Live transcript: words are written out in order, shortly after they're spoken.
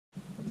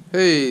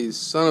Hey,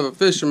 son of a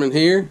fisherman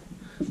here.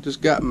 Just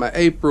got my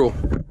April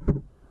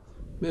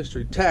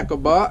mystery tackle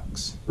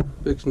box.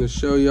 Fixing to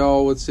show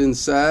y'all what's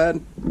inside.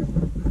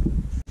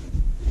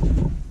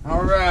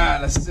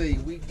 Alright, let's see.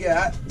 We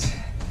got,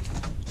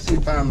 see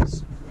if I'm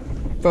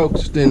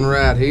focused in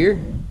right here.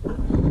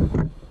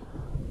 I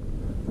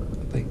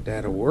think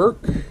that'll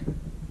work.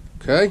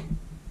 Okay.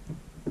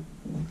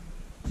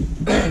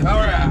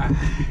 Alright.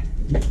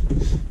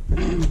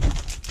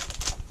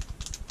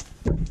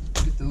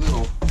 Get the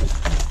little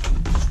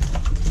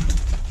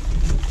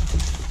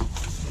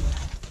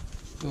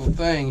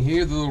thing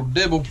here, the little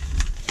dibble.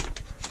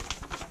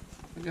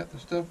 I got the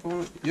stuff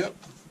on it. Yep.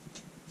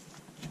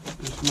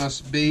 This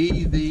must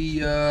be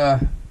the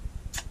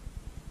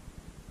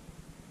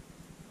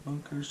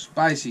Bunker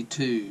Spicy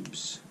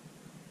Tubes.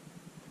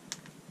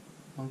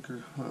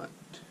 Bunker Hunt.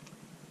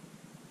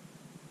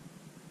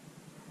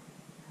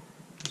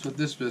 That's what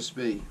this must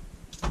be.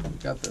 We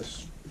got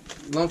this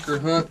Bunker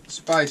Hunt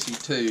Spicy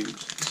Tubes.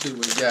 Let's see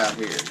what we got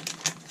here.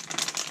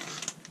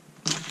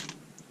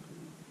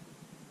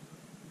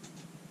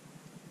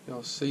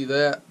 Y'all see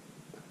that?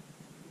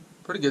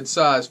 Pretty good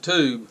sized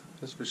tube,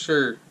 that's for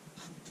sure.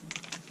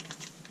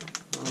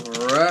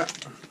 Alright.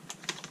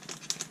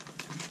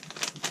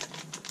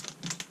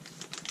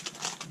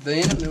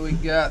 Then we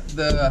got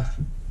the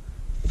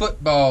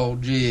football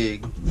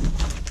jig. Let's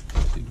see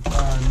if you can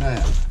find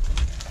that.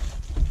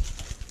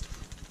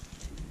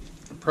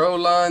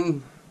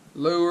 Proline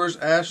Lures,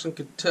 Ashland,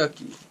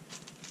 Kentucky.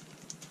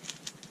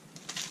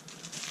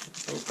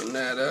 Open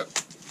that up.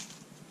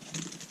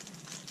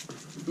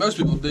 Most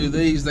people do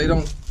these, they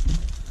don't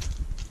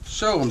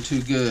show them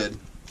too good.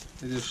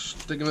 They just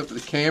stick them up to the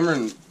camera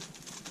and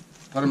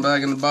put them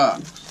back in the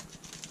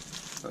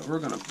box. But we're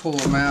going to pull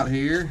them out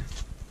here.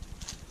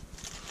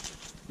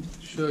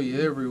 Show you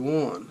every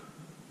one.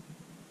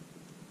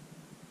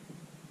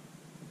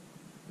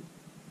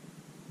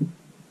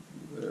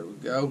 There we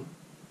go.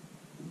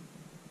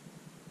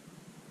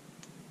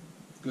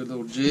 Good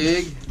little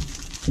jig.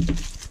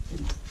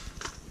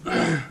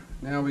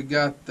 Now we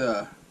got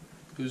the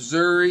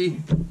Missouri.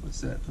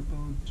 What's that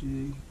football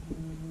jig?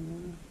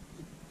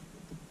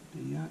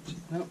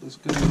 Nope, let's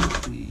go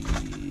with the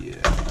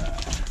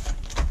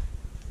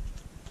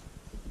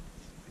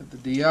got the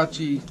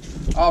Diachi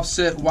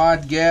offset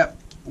wide gap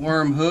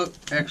worm hook,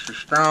 extra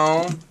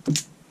strong.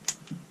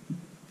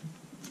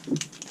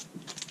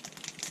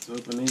 Let's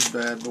open these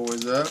bad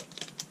boys up.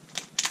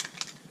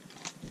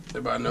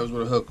 Everybody knows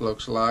what a hook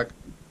looks like.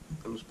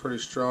 It was pretty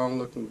strong,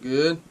 looking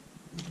good.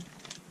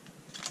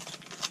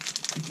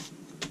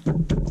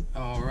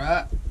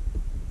 Alright,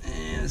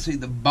 and let's see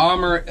the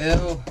Bomber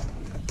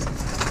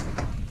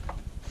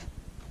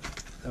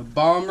the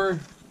Bomber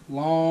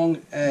Long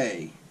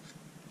A.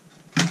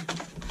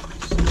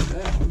 See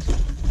that one?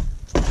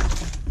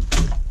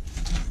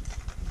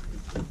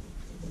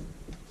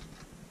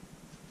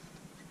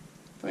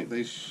 I think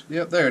they,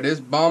 yep, there it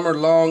is, Bomber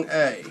Long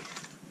A.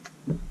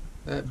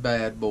 That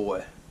bad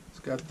boy. It's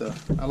got the,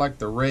 I like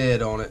the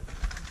red on it.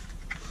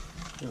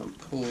 I'm gonna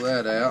pull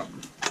that out.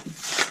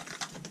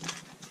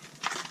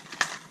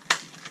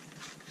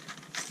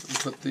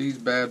 Put these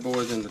bad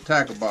boys in the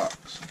tackle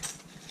box.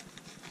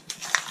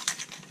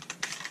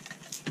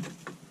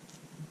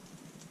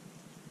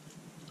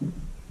 There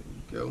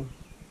you go.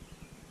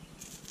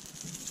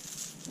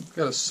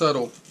 Got a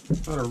subtle,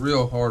 not a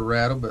real hard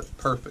rattle, but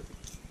perfect.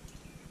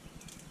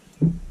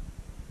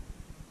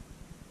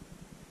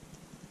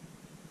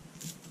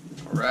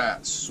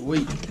 Alright,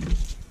 sweet.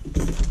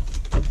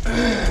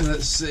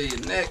 Let's see,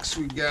 next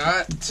we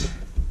got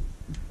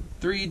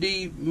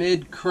 3D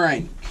mid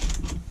crank.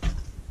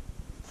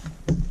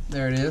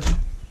 There it is.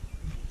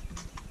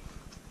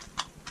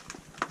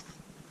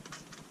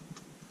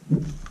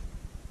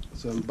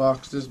 Let's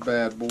unbox this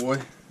bad boy.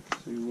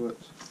 See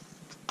what's.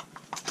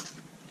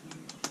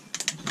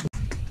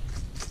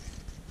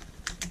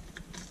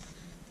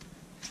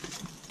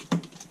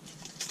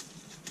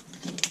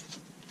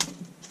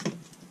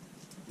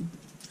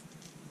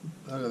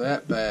 Look at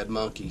that bad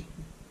monkey.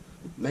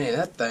 Man,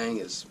 that thing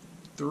is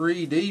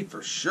 3D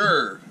for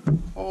sure.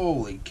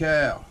 Holy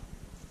cow.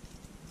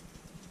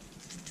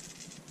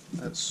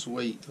 That's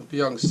sweet. Hope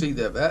y'all can see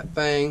that. That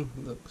thing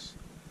looks,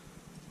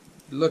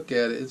 look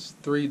at it, it's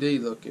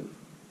 3D looking.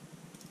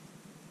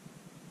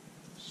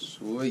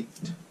 Sweet.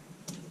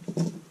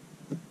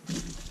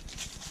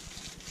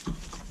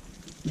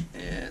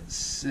 Let's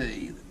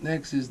see.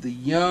 Next is the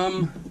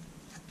Yum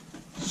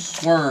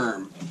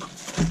Swerm.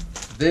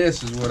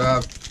 This is what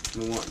I've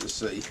been wanting to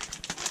see.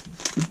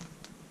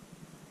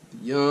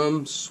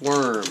 Yum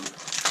Swerm.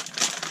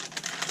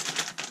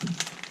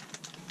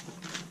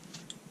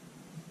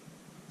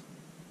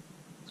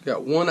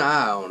 Got one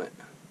eye on it.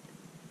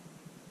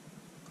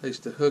 Place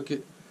to hook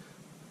it.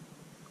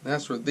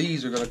 That's where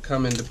these are going to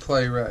come into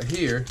play right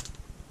here.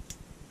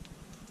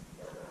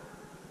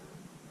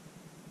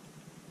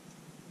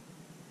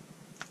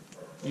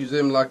 Use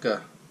them like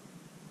a,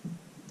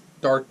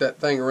 dart that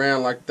thing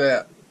around like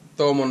that.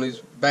 Throw them on these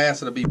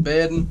bass that'll be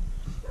bedding.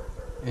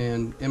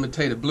 and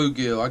imitate a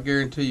bluegill. I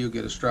guarantee you'll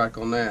get a strike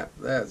on that.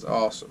 That's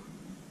awesome.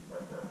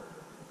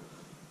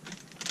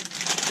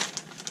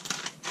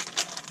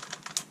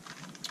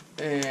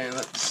 And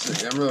let's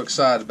see, I'm real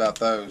excited about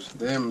those.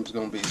 Them's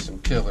gonna be some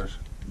killers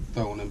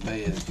throwing in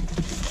bed.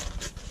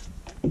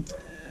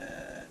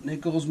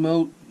 Nichols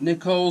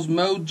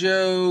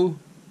Mojo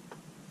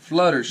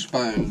Flutter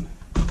Spoon.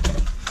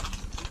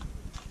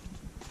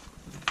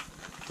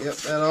 Yep,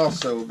 that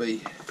also will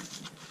be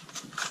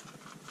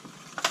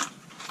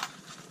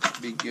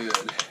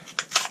good.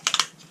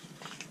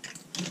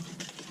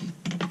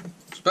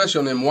 Especially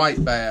on them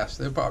white bass,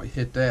 they'll probably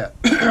hit that.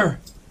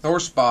 Or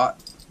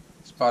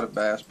spotted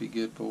bass be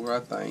good for,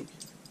 I think.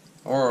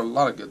 Or a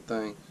lot of good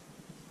things.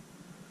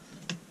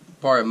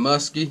 Probably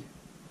muskie.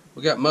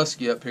 We got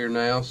muskie up here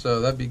now,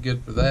 so that'd be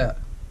good for that.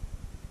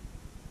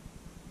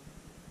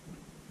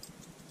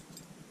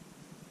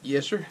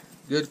 Yes, sir.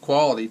 Good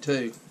quality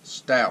too.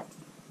 Stout.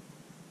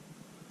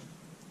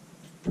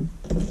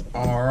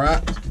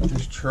 Alright, let's get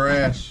this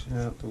trash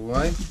out the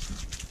way.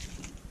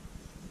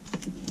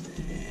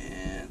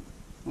 And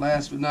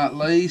last but not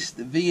least,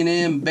 the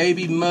V&M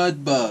Baby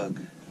Mud Bug.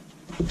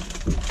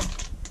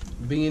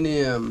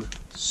 V&M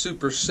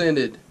super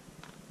scented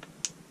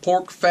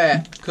pork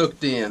fat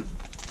cooked in.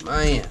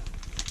 Man.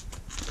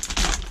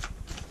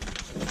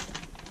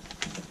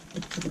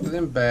 Look at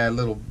them bad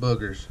little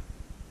boogers.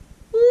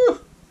 Woo!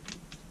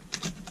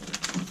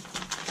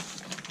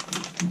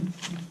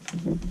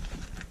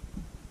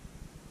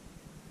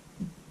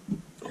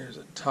 There's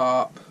a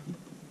top.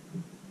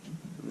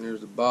 And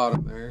there's the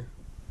bottom there.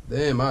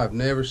 Damn, I've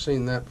never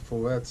seen that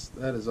before.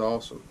 That is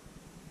awesome.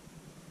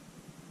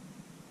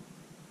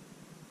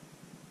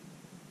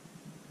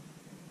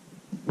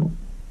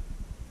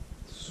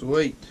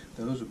 Sweet.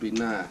 Those would be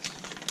nice.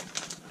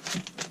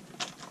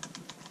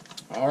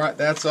 Alright,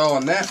 that's all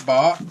in that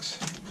box.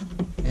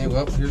 And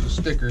well, here's a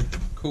sticker.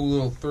 Cool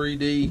little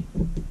 3D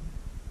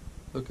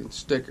looking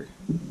sticker.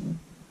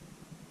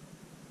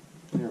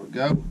 There we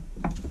go.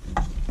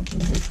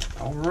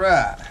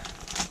 Alright.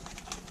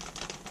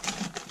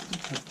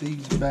 Put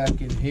these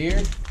back in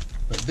here.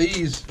 But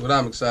these, what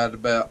I'm excited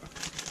about.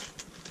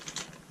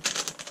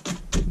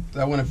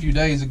 I went a few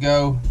days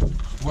ago.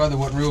 The weather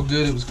wasn't real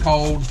good. It was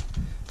cold.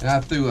 And I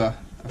threw a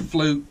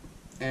fluke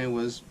and it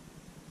was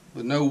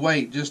with no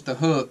weight, just a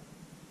hook,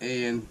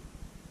 and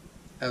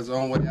that was the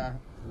only way I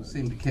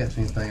seemed to catch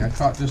anything. I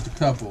caught just a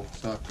couple,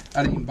 so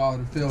I didn't even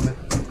bother to film it.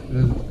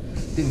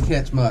 It didn't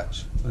catch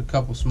much, but a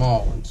couple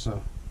small ones.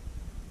 So,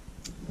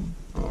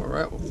 all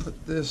right, we'll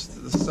put this to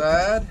the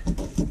side.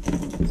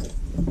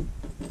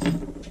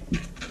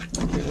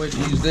 Can't wait to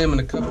use them in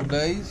a couple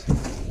days.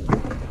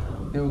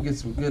 Then we'll get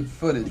some good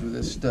footage with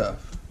this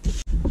stuff.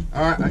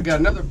 All right, I got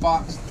another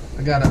box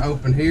I got to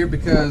open here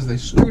because they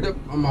screwed up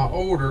on my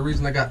order. The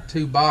reason I got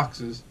 2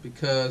 boxes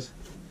because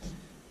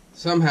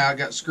somehow I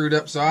got screwed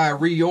up, so I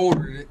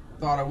reordered it.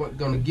 Thought I wasn't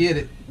going to get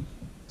it.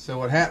 So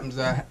what happens?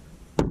 I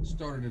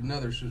started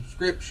another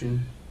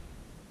subscription,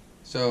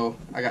 so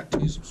I got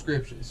 2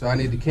 subscriptions. So I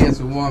need to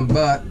cancel one,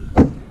 but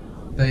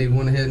they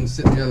went ahead and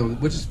sent the other one,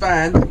 which is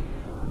fine.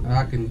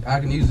 I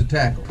can use the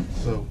tackle.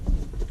 So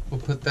we'll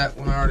put that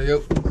one already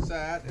open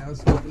aside. Now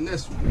let's open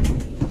this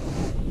one.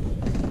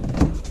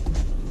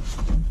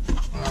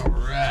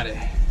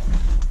 Alrighty.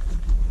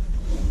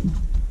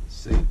 Let's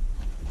see.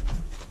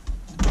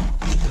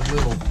 The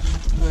little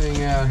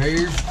thing out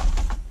here.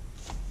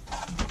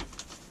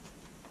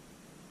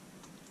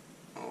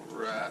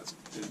 Alright, let's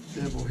do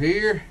the dibble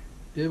here.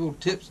 Dibble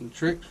tips and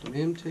tricks from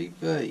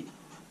MTB.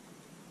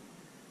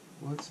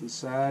 What's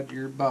inside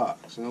your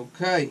box?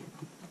 Okay.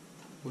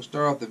 We'll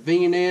start off the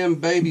V&M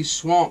Baby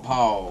Swamp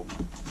Hog.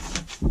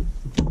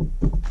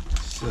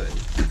 Let's see.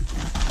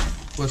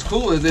 What's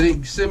cool is they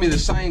didn't send me the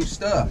same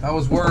stuff. I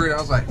was worried. I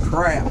was like,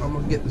 crap, I'm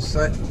going to get the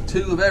same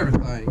 2 of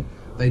everything.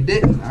 They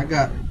didn't.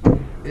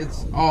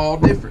 It's all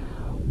different.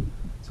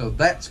 So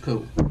that's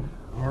cool.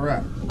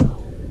 Alright.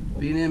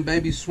 V&M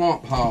Baby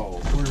Swamp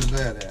Hog. Where's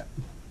that at?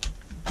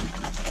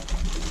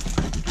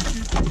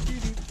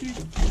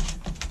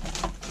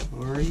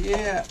 Where are you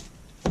at?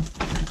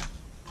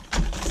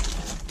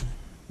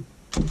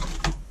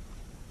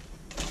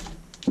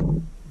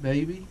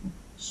 Baby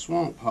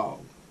Swamp Hog.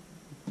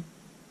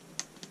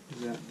 Is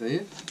that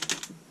this?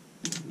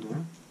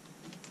 No.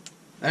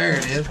 There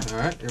it is.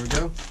 Alright, there we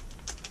go.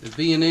 The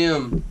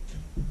V&M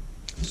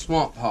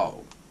Swamp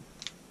Hog.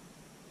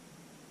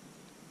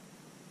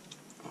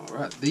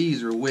 Alright,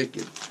 these are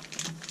wicked.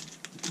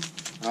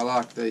 I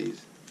like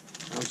these.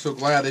 I'm so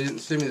glad they didn't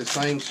send me the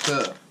same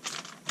stuff.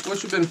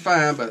 Which would have been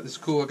fine, but it's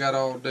cool I got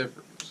all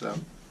different. So,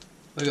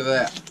 look at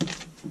that.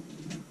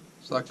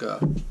 It's like a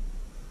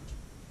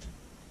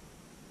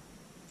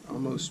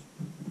almost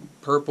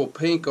purple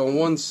pink on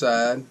one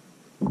side,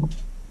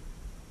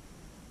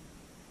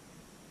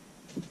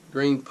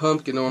 green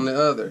pumpkin on the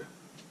other.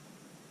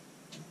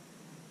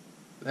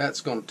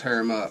 That's going to tear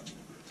them up.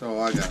 That's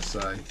all I got to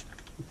say.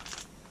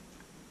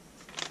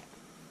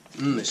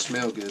 They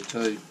smell good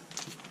too.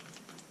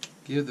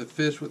 Give the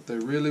fish what they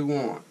really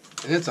want.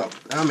 And it's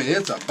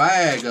a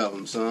bag of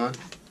them, son.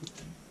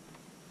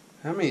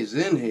 How many is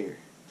in here?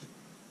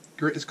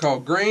 It's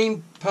called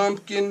green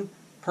pumpkin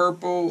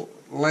purple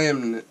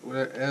lamb.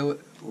 I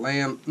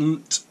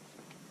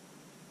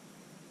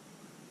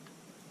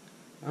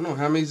don't know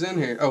how many's in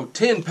here. Oh,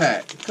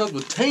 10-pack. It comes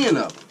with 10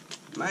 of them.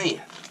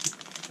 Man,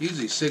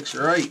 usually 6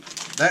 or 8.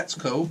 That's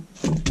cool.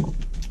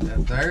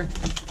 That there.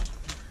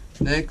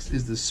 Next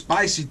is the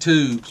spicy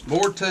tubes.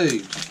 More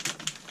tubes.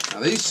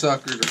 Now these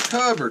suckers are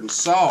covered in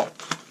salt.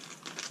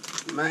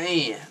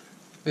 Man,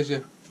 there's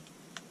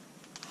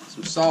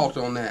some salt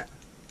on that.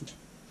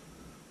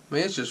 I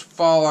mean, it's just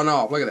falling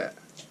off. Look at that.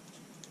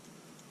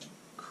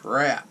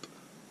 Crap.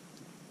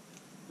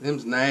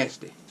 Them's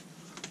nasty.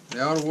 They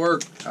ought to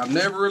work. I've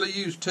never really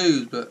used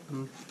tubes, but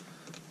I'm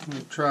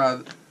gonna try.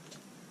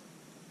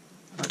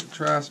 I can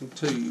try some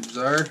tubes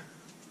there.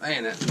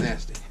 Man, that's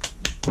nasty.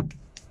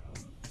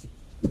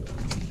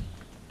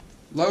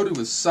 Loaded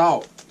with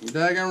salt. You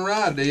daggone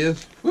right it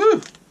is.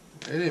 Woo!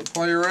 They didn't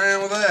play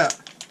around with that.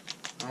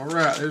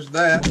 Alright, there's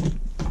that.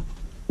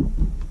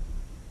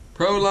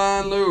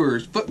 Proline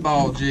lures,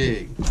 football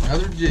jig,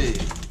 another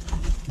jig.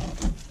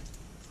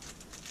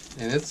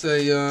 And it's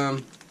a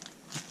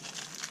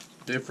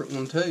different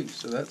one too,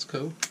 so that's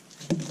cool.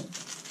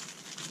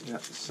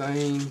 Got the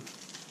same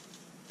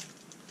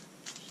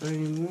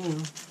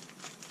one.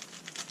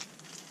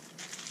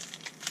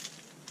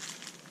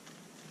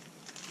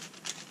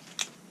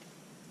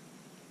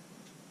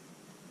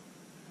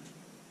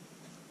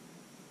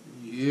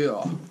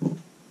 Yeah.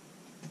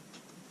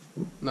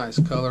 Nice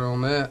color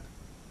on that.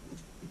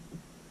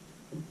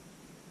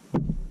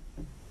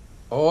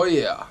 Oh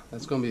yeah,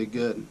 that's gonna be a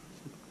good one.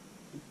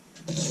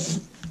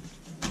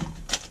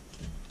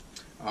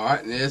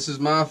 Alright, and this is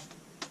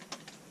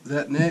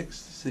that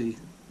next. Let's see.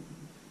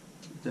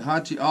 The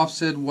Hachi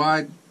offset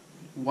wide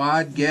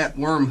gap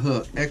worm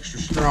hook, extra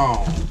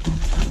strong.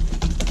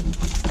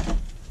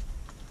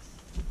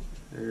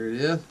 There it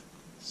is.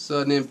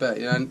 Sudden impact.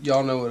 Yeah,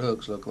 y'all know what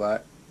hooks look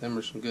like. Them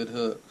are some good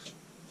hooks.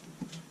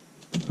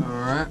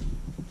 Alright.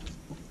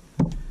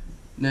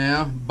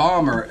 Now,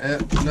 bomber.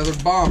 Another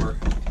bomber.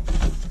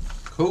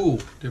 Cool.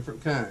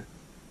 Different kind.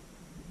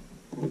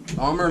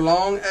 Bomber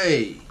long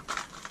A.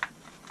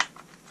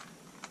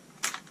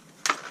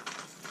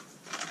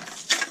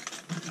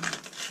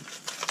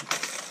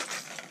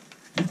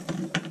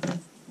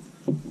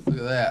 Look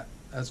at that.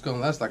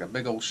 That's like a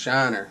big old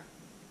shiner.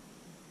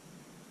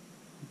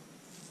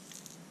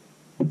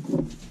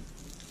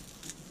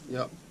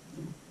 Yep.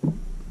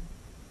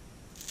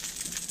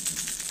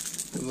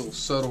 A little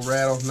subtle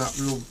rattle, not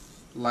real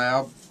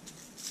loud.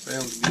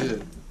 Sounds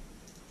good.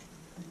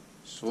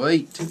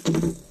 Sweet.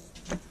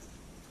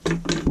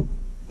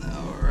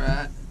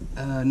 Alright.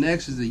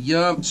 Next is the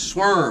Yump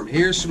Swarm.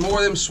 Here's some more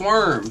of them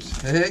swarms.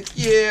 Heck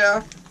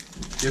yeah.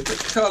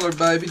 Different color,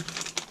 baby.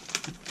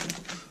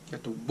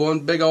 Got the one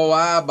big old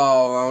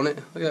eyeball on it.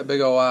 Look at that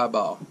big old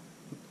eyeball.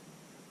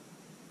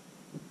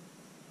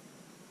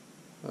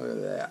 Look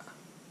at that.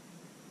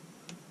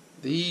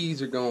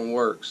 These are going to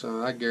work,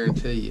 son. I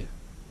guarantee you.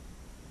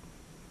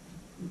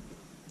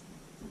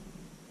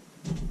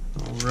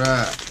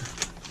 Alright.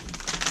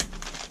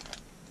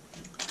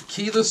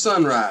 Tequila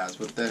Sunrise,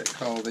 what that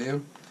called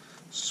them.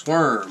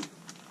 Swarm.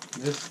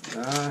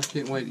 I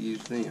can't wait to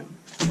use them.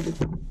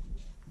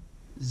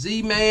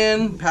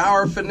 Z-Man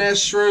Power Finesse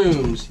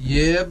Shrooms.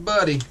 Yeah,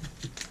 buddy.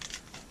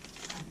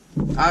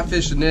 I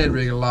fish a Ned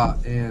rig a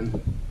lot,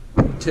 and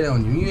I'm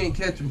telling you, you ain't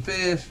catching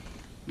fish,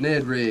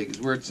 Ned rig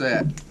is where it's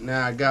at.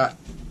 Now I got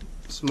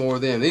some more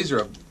of them. These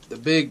are the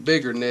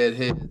bigger Ned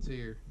heads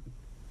here.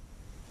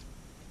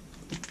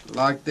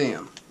 Like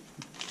them.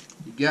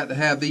 You got to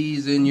have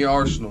these in your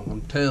arsenal,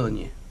 I'm telling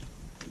you.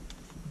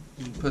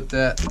 You can put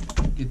that,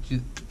 you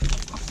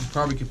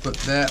probably could put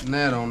that and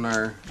that on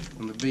there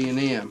on the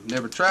B&M.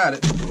 Never tried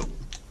it.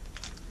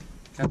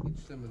 Gotta get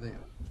some of them.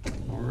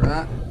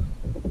 Alright.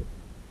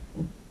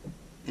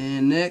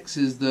 And next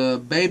is the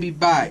Baby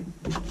Bite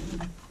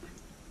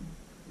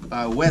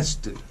by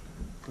Weston.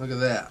 Look at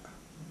that.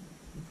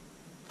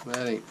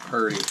 That ain't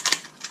pretty.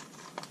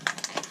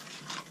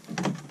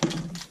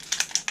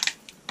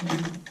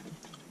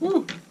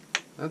 Woo!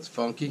 That's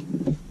funky.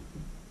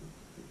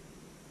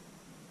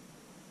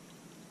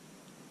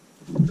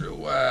 Real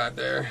wide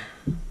there.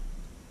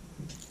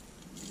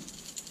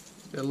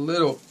 Got a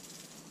little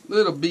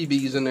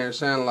BBs in there,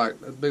 sound like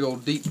a big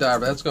old deep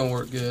diver. That's gonna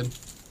work good.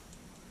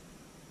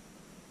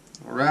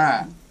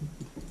 Alright.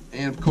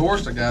 And of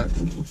course I got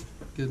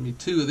gives me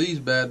 2 of these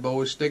bad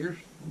boy stickers.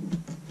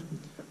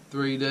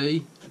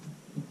 3D.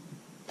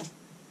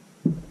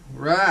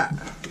 Right.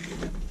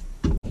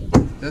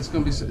 That's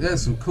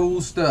some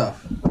cool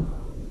stuff.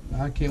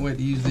 I can't wait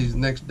to use these the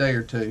next day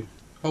or two.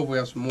 Hopefully we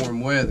have some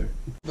warm weather.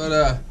 But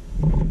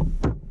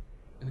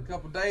in a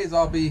couple days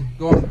I'll be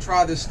going to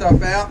try this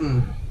stuff out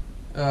and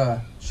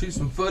shoot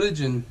some footage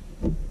and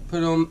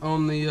put it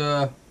on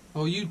the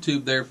on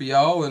YouTube there for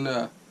y'all,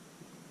 and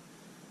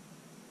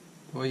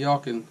well, y'all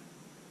can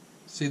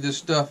see this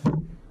stuff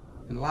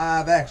in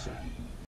live action.